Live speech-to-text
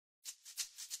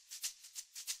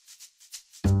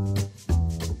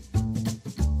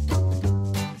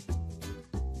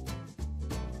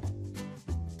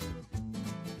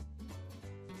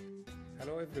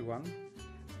everyone,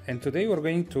 and today we're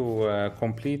going to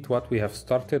complete what we have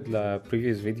started the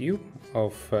previous video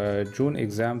of June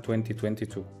exam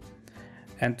 2022,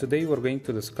 and today we're going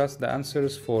to discuss the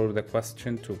answers for the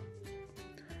question 2.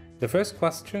 The first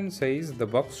question says the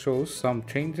box shows some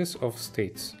changes of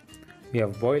states. We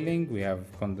have boiling, we have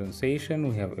condensation,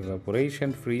 we have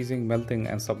evaporation, freezing, melting,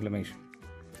 and sublimation.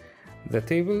 The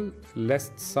table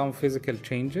lists some physical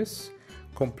changes.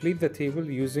 Complete the table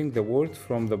using the words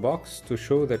from the box to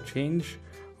show the change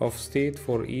of state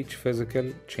for each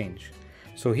physical change.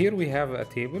 So here we have a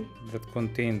table that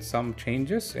contains some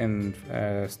changes in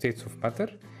states of matter,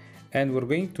 and we're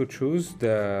going to choose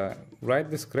the right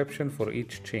description for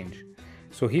each change.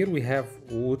 So here we have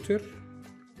water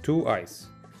to ice.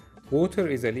 Water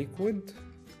is a liquid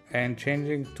and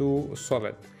changing to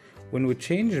solid. When we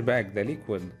change back the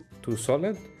liquid to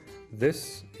solid,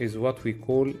 this is what we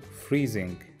call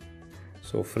freezing.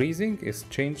 So freezing is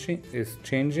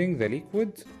changing the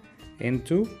liquid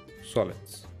into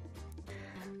solids.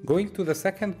 Going to the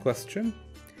second question,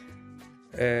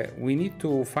 we need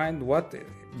to find what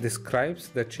describes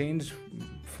the change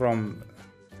from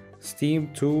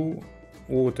steam to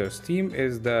water. Steam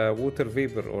is the water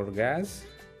vapor or gas,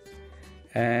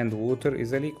 and water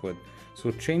is a liquid.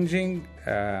 So changing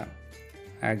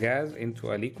a gas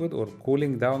into a liquid or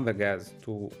cooling down the gas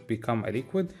to become a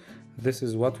liquid, this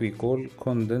is what we call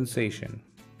condensation.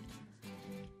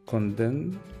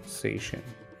 Condensation,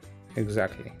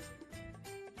 exactly.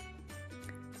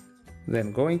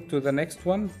 Then going to the next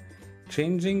one,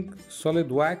 changing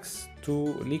solid wax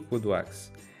to liquid wax.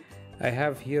 I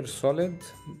have here solid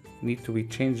need to be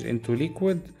changed into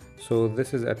liquid, so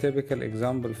this is a typical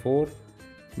example for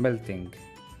melting.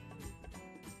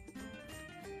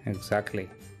 Exactly.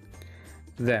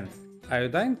 Then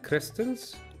iodine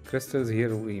crystals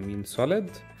here we mean solid,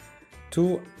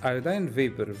 to iodine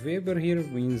vapor. Vapor here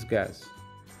means gas.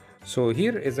 So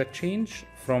here is a change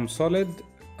from solid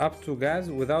up to gas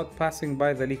without passing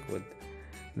by the liquid.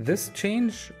 This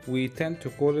change we tend to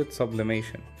call it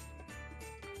sublimation.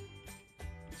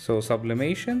 So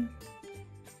sublimation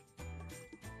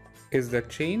is the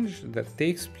change that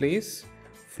takes place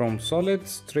from solid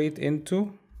straight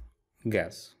into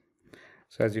gas.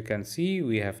 So as you can see,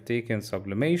 we have taken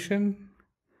sublimation,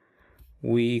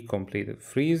 we completed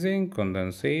freezing,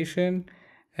 condensation,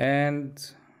 and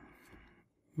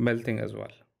melting as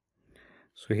well.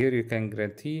 So here you can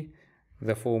guarantee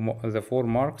the four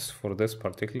marks for this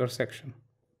particular section.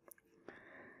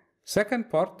 Second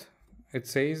part, it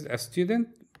says a student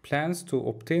plans to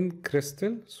obtain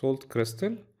salt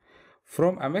crystal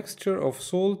from a mixture of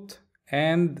salt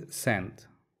and sand.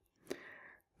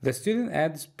 The student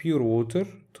adds pure water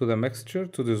to the mixture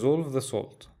to dissolve the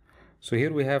salt. So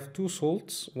here we have two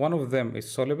salts. One of them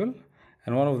is soluble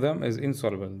and one of them is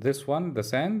insoluble. This one, the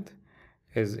sand,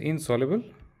 is insoluble.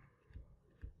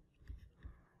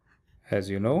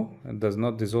 As you know, it does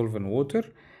not dissolve in water.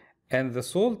 And the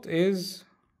salt is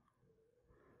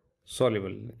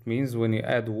soluble. It means when you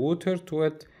add water to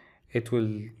it, it will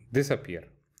disappear.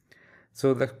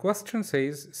 So the question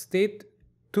says, state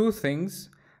two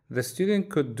things the student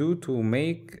could do to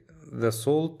make the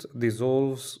salt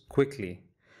dissolves quickly.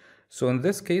 So in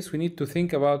this case, we need to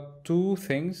think about two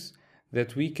things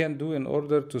that we can do in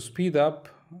order to speed up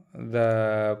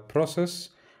the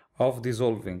process of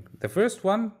dissolving. The first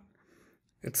one,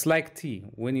 it's like tea.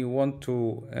 When you want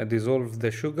to dissolve the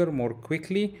sugar more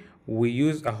quickly, we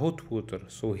use a hot water.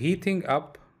 So heating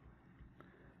up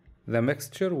the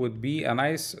mixture would be a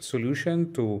nice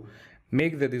solution to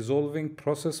make the dissolving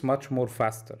process much more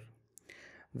faster.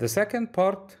 The second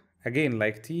part, again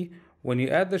like tea, when you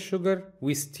add the sugar,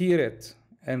 we stir it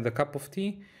in the cup of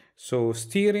tea. So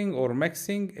stirring or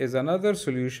mixing is another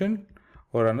solution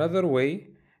or another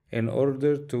way in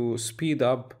order to speed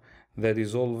up the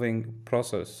dissolving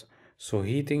process. So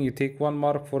heating, you take 1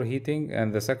 mark for heating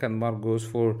and the second mark goes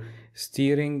for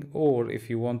stirring, or if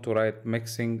you want to write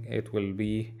mixing, it will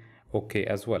be okay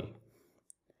as well.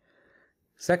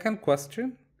 Second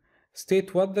question,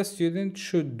 state what the student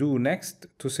should do next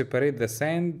to separate the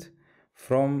sand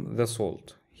from the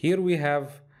salt. Here we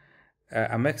have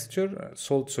a mixture,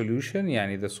 salt solution,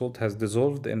 yani the salt has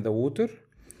dissolved in the water,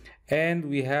 and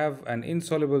we have an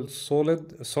insoluble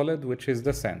solid which is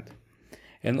the sand.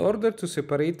 In order to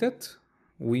separate it,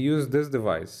 we use this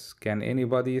device. Can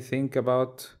anybody think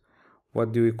about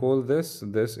what do we call this?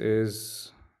 This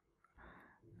is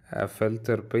a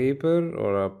filter paper,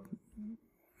 or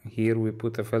here we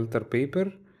put a filter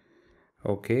paper.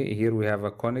 Okay, here we have a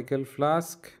conical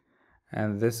flask,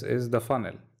 and this is the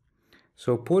funnel.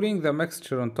 So pouring the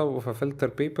mixture on top of a filter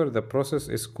paper, the process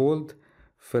is called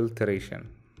filtration.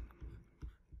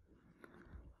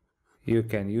 you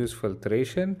can use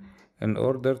filtration in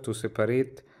order to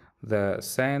separate the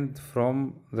sand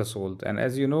from the salt. And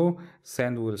as you know,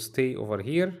 sand will stay over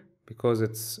here because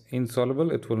it's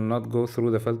insoluble. It will not go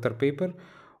through the filter paper,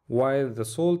 while the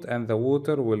salt and the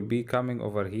water will be coming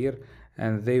over here,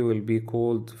 and they will be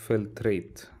called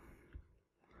filtrate.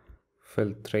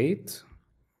 Filtrate,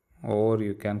 or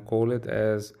you can call it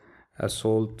as a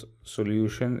salt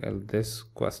solution in this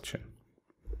question.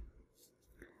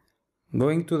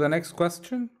 Going to the next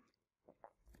question.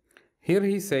 Here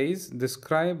he says,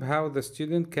 describe how the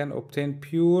student can obtain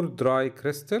pure dry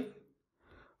crystal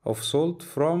of salt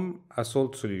from a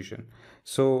salt solution.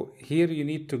 So here you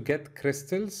need to get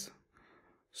crystals.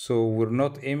 So we're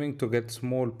not aiming to get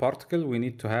small particle. We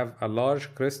need to have a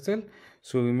large crystal.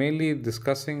 So we're mainly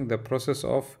discussing the process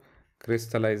of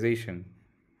crystallization.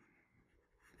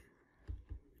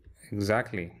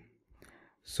 Exactly.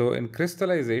 So in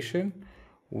crystallization,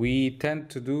 we tend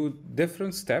to do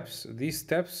different steps. These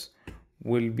steps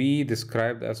will be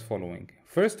described as following.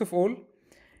 First of all,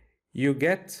 you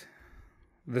get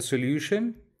the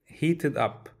solution heated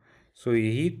up. So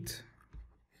you heat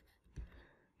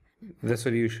the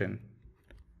solution.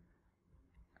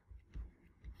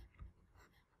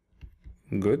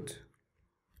 Good.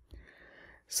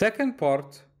 Second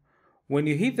part, when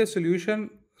you heat the solution,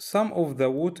 some of the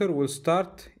water will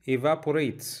start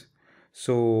evaporates.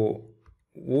 So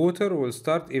water will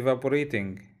start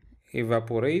evaporating.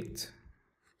 Evaporate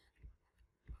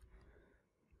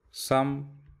some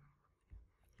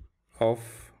of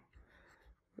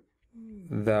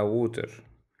the water.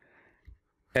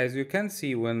 As you can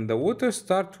see, when the water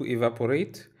starts to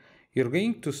evaporate, you're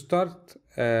going to start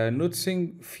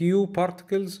noticing few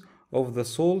particles of the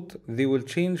salt. They will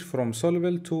change from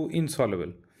soluble to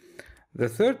insoluble. The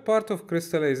third part of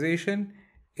crystallization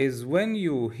is when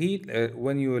you heat,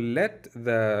 when you let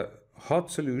the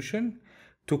hot solution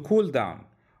to cool down.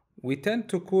 We tend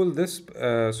to cool this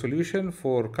solution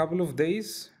for a couple of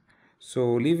days.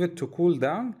 So leave it to cool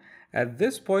down. At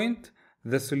this point,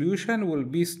 the solution will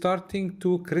be starting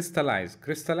to crystallize.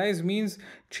 Crystallize means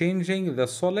changing the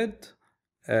solid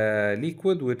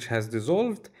liquid which has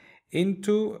dissolved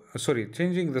into,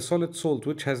 changing the solid salt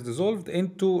which has dissolved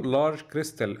into large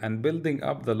crystal and building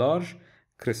up the large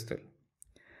crystal.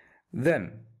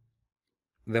 Then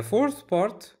the fourth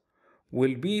part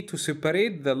will be to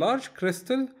separate the large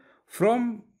crystal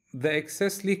from the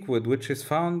excess liquid which is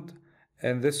found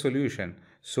in this solution.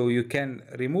 So you can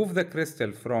remove the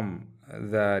crystal from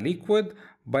the liquid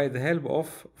by the help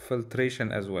of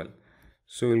filtration as well.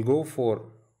 So we'll go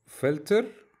for filter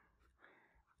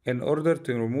in order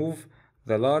to remove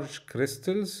the large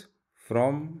crystals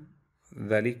from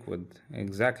the liquid.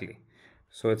 Exactly.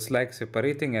 So it's like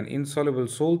separating an insoluble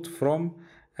salt from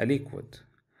a liquid.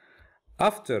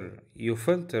 After you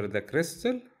filter the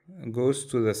crystal, it goes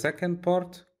to the second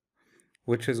part,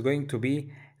 which is going to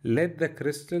be let the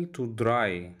crystal to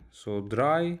dry. So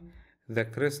dry the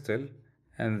crystal,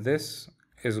 and this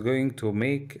is going to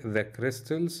make the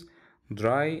crystals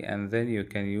dry, and then you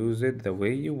can use it the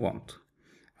way you want.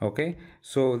 Okay,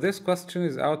 so this question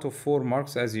is out of 4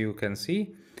 marks. As you can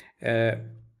see,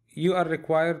 you are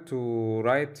required to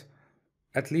write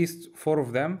at least 4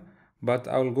 of them, but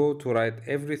I'll go to write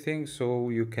everything so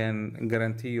you can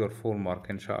guarantee your 4 mark,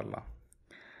 inshallah.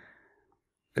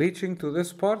 Reaching to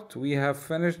this part, we have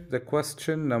finished the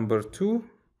question number 2,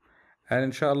 and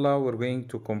inshallah we're going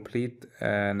to complete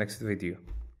next video.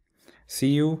 See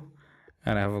you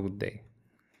and have a good day.